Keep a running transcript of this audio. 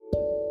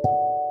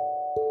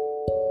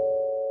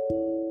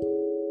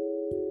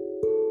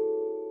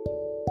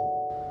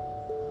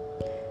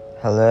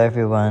Hello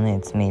everyone,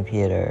 it's me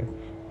Peter,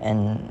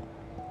 and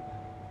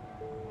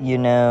you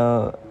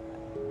never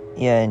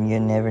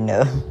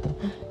know.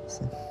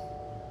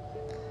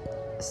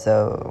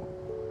 so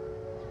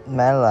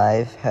my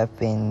life have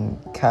been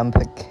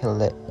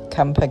complicated,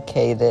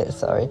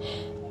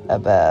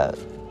 about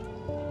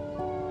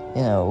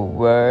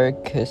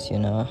work, cause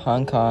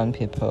Hong Kong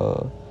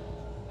people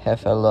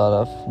have a lot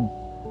of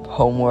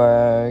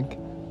homework,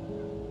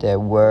 their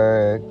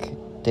work,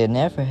 they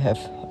never have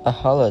a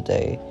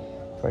holiday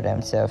for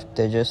themselves.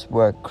 They just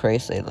work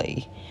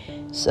crazily.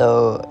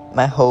 So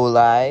my whole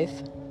life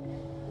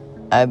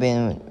I've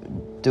been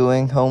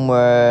doing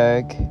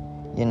homework,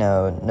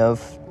 no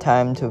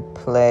time to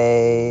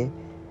play,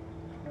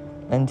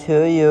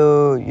 until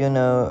you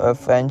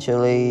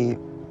eventually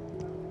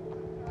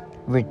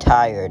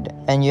retired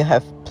and you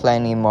have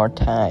plenty more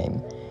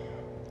time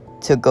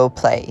to go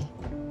play.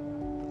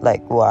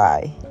 Like,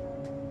 why?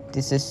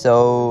 This is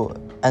so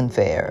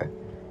unfair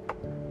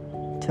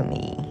to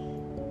me.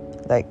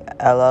 Like,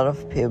 a lot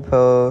of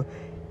people,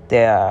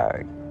 they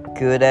are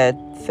good at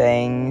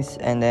things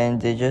and then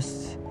they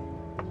just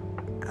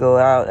go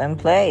out and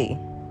play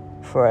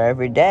for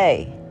every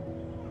day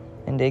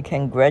and they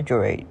can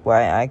graduate,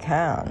 why I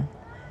can't?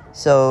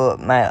 So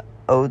my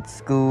old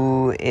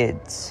school,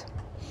 it's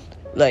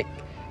like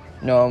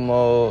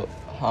normal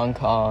Hong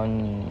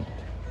Kong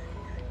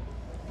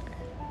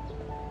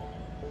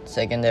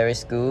secondary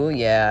school.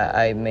 Yeah,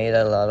 I made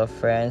a lot of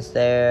friends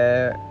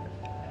there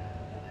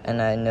and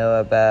I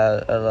know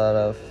about a lot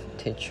of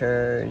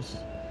teachers,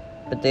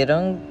 but they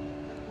don't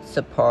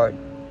support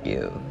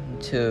you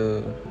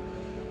to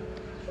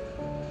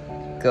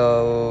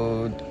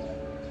go,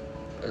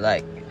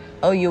 like,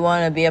 oh, you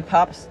want to be a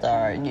pop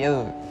star,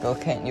 you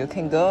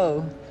can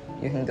go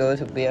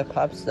to be a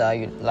pop star.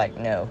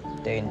 No,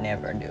 they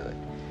never do it.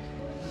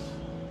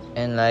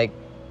 And like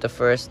the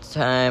first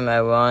time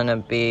I want to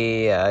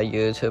be a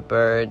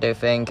YouTuber, they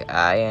think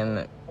I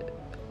am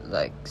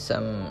like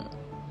some,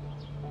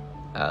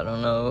 I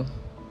don't know.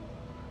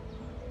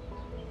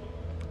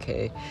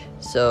 Okay,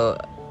 so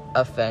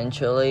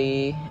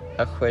eventually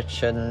a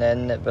question,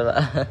 and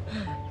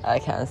I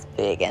can't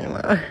speak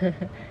anymore.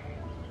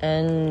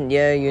 And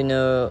yeah,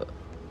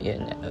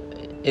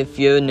 if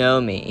you know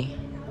me,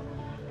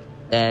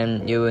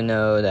 then you will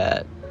know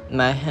that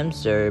my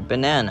hamster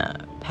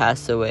Banana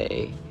passed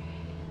away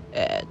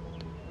at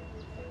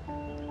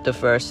the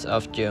 1st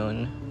of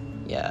June.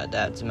 Yeah,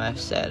 that's my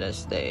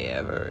saddest day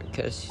ever,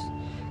 because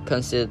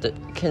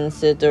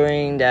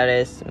considering that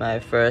is my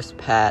first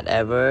pet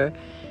ever,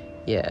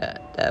 yeah,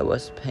 that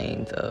was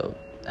painful.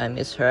 I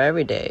miss her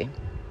every day,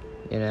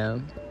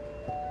 I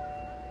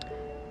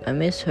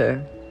miss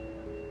her.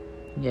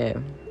 Yeah.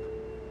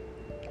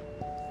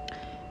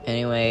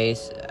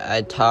 Anyways,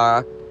 I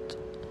talked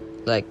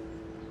like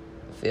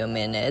a few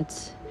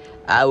minutes.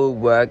 I will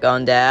work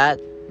on that,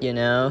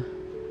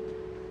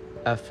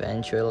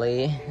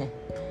 eventually.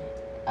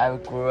 I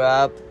grew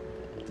up,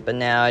 but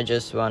now I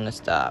just want to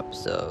stop.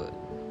 So,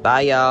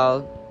 bye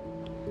y'all.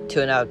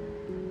 Tune out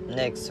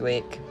next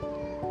week.